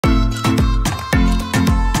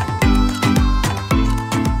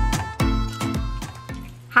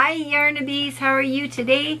Hi Yarnabees, how are you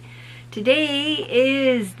today? Today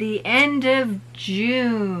is the end of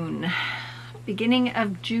June, beginning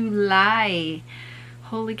of July.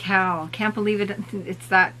 Holy cow, can't believe it, it's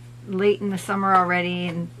that late in the summer already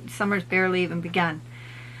and summer's barely even begun.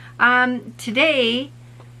 Today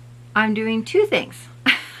I'm doing two things.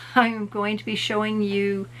 I'm going to be showing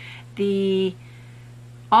you the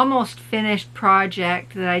almost finished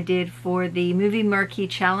project that I did for the movie Marquee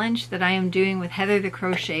challenge that I am doing with Heather the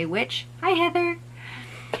Crochet Witch. Hi Heather!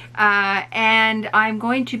 And I'm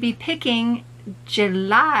going to be picking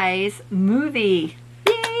July's movie.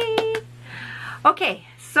 Yay! Okay,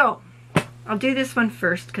 so I'll do this one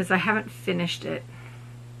first because I haven't finished it.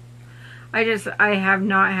 I have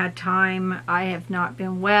not had time. I have not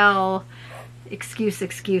been well. Excuse.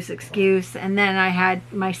 And then I had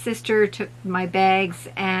my sister took my bags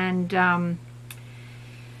and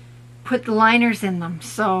put the liners in them.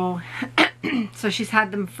 So, so she's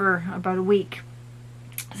had them for about a week.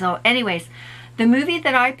 So anyways, the movie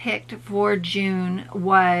that I picked for June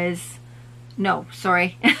was, no,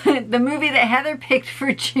 sorry. The movie that Heather picked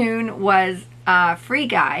for June was Free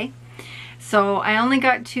Guy. So I only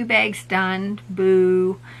got 2 bags done.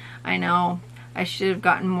 Boo. I know. I should have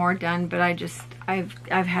gotten more done, but I've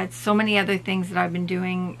had so many other things that I've been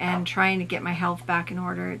doing and trying to get my health back in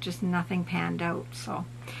order. It just nothing panned out. So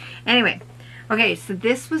anyway, okay, so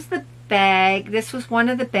this was the bag. This was one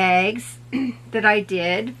of the bags that I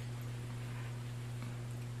did.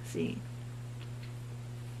 Let's see.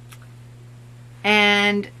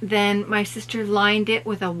 And then my sister lined it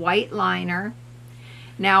with a white liner.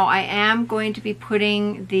 Now I am going to be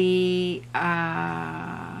putting the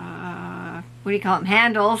what do you call them,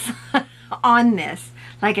 handles on this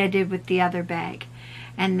like I did with the other bag,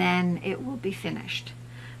 and then it will be finished.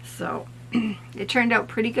 So it turned out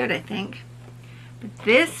pretty good, I think. But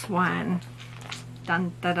this one,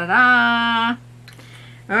 dun da da da.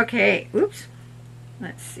 Okay, oops.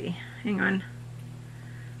 Let's see. Hang on.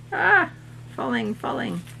 Ah, falling.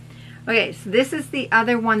 Okay, so this is the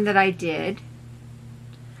other one that I did.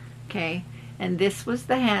 Okay, and this was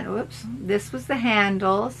the this was the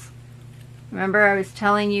handles. Remember I was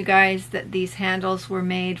telling you guys that these handles were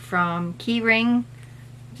made from key ring,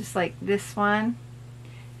 just like this one,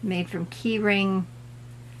 made from key ring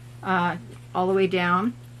all the way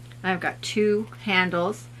down. I've got 2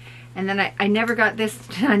 handles, and then I never got this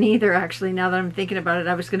done either, actually. Now that I'm thinking about it,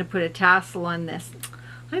 I was going to put a tassel on this.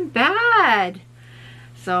 I'm bad.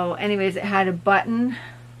 So anyways, it had a button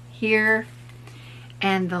here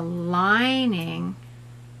and the lining.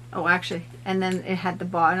 Oh, actually, and then it had the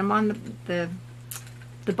bottom on the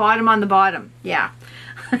bottom on the bottom. Yeah.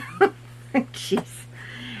 Jeez.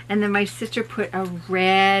 And then my sister put a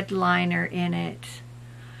red liner in it.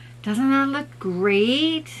 Doesn't that look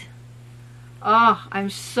great? Oh, I'm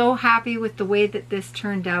so happy with the way that this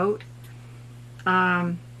turned out.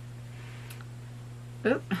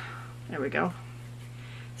 Oop, there we go.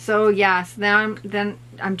 So yeah, so now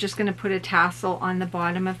I'm just going to put a tassel on the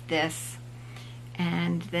bottom of this.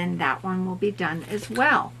 And then that one will be done as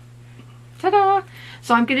well. Ta-da!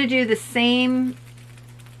 So I'm going to do the same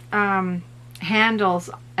handles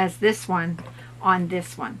as this one on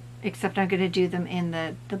this one, except I'm going to do them in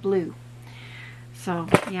the blue. So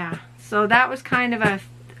yeah, so that was kind of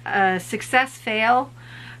a success fail.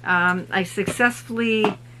 I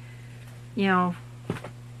successfully, you know,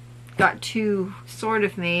 got 2 sort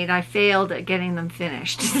of made. I failed at getting them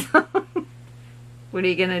finished. What are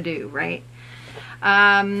you going to do, right?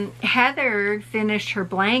 Heather finished her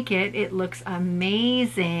blanket. It looks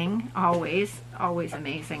amazing. Always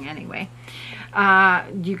amazing anyway.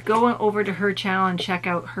 You go over to her channel and check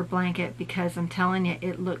out her blanket because I'm telling you,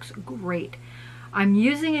 it looks great. I'm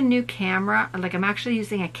using a new camera. Like, I'm actually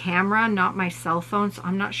using a camera, not my cell phone, so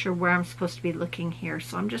I'm not sure where I'm supposed to be looking here.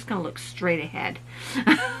 So I'm just going to look straight ahead.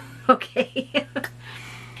 Okay.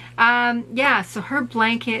 Yeah, so her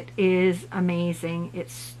blanket is amazing.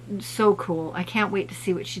 It's so cool. I can't wait to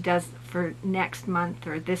see what she does for next month,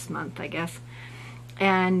 or this month, I guess.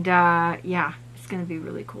 And yeah, it's going to be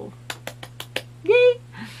really cool. Yay!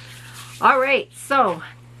 All right, so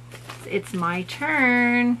it's my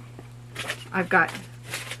turn. I've got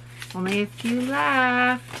only a few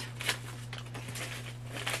left.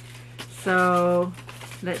 So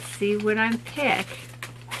let's see what I'm pick.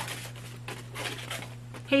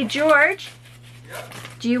 Hey George, yep.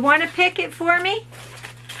 Do you want to pick it for me?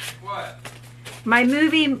 What? My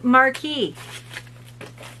movie Marquee.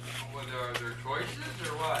 Well, are there choices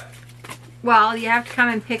or what? Well, you have to come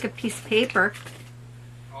and pick a piece of paper.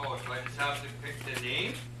 Oh, so I just have to pick the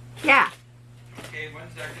name? Yeah. Okay, 1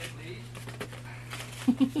 second,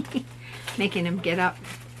 please. Making him get up.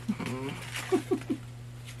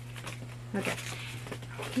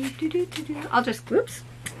 I'll just, whoops.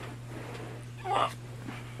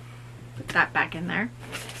 Put that back in there.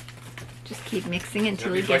 Just keep mixing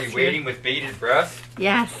until it gets Everybody waiting with bated breath?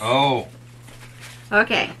 Yes. Oh.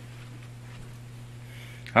 Okay.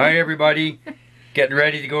 Hi, everybody. Getting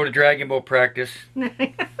ready to go to Dragon Boat practice.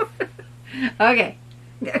 Okay.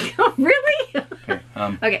 Really? Okay,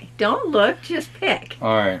 okay, don't look, just pick.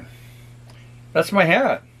 Alright. That's my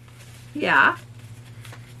hat. Yeah.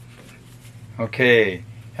 Okay.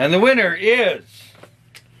 And the winner is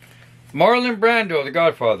Marlon Brando, the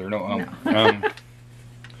Godfather. No.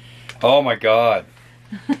 Oh my God.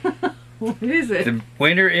 What is it? The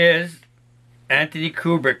winner is Anthony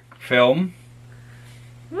Kubrick film.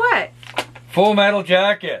 What? Full Metal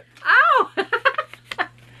Jacket. Ow!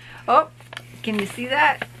 Oh, can you see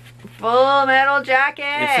that? Full Metal Jacket.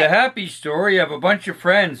 It's a happy story of a bunch of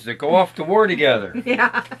friends that go off to war together.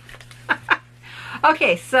 Yeah.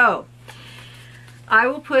 Okay, so I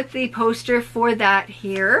will put the poster for that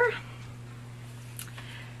here.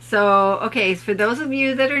 So, okay, for those of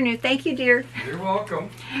you that are new, thank you, dear. You're welcome.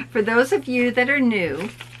 For those of you that are new,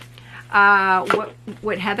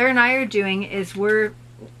 what Heather and I are doing is we're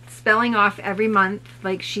spelling off every month.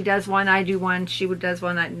 Like she does one, I do one, she does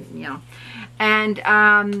one, you know. And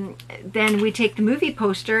then we take the movie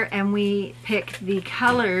poster and we pick the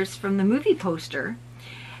colors from the movie poster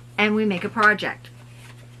and we make a project.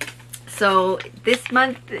 So this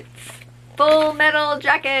month it's Full Metal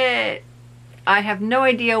Jacket. I have no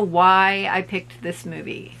idea why I picked this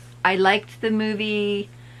movie. I liked the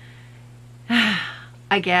movie,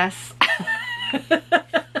 I guess.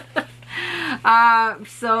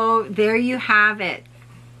 So there you have it.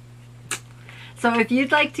 So if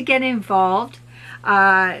you'd like to get involved,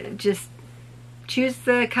 just choose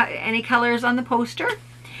any colors on the poster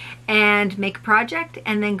and make a project,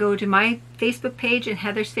 and then go to my Facebook page and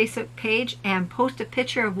Heather's Facebook page and post a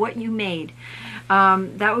picture of what you made.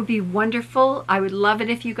 That would be wonderful. I would love it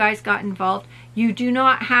if you guys got involved. You do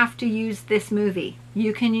not have to use this movie.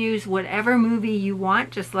 You can use whatever movie you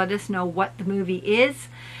want. Just let us know what the movie is,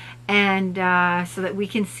 and so that we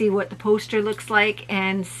can see what the poster looks like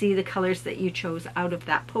and see the colors that you chose out of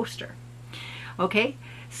that poster. Okay,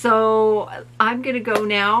 so I'm gonna go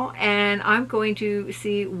now and I'm going to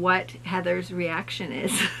see what Heather's reaction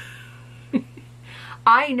is.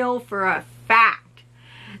 I know for a fact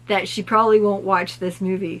that she probably won't watch this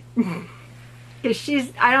movie.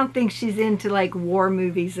 Because I don't think she's into like war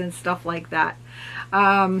movies and stuff like that.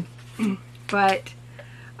 Yeah.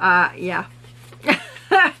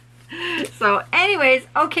 So anyways,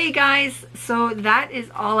 okay guys, so that is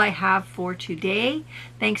all I have for today.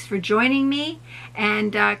 Thanks for joining me,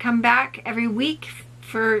 and come back every week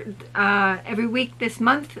this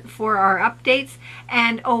month for our updates.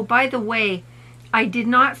 And oh, by the way, I did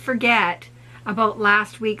not forget about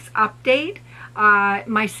last week's update.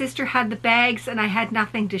 My sister had the bags and I had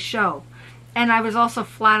nothing to show, and I was also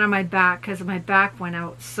flat on my back because my back went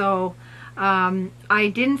out. So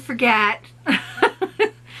I didn't forget.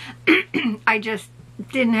 I just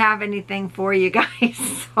didn't have anything for you guys,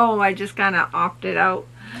 so I just kind of opted out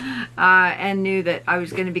and knew that I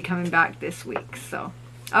was going to be coming back this week. So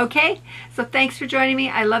okay, so thanks for joining me.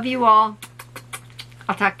 I love you all.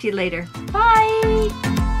 I'll talk to you later. Bye.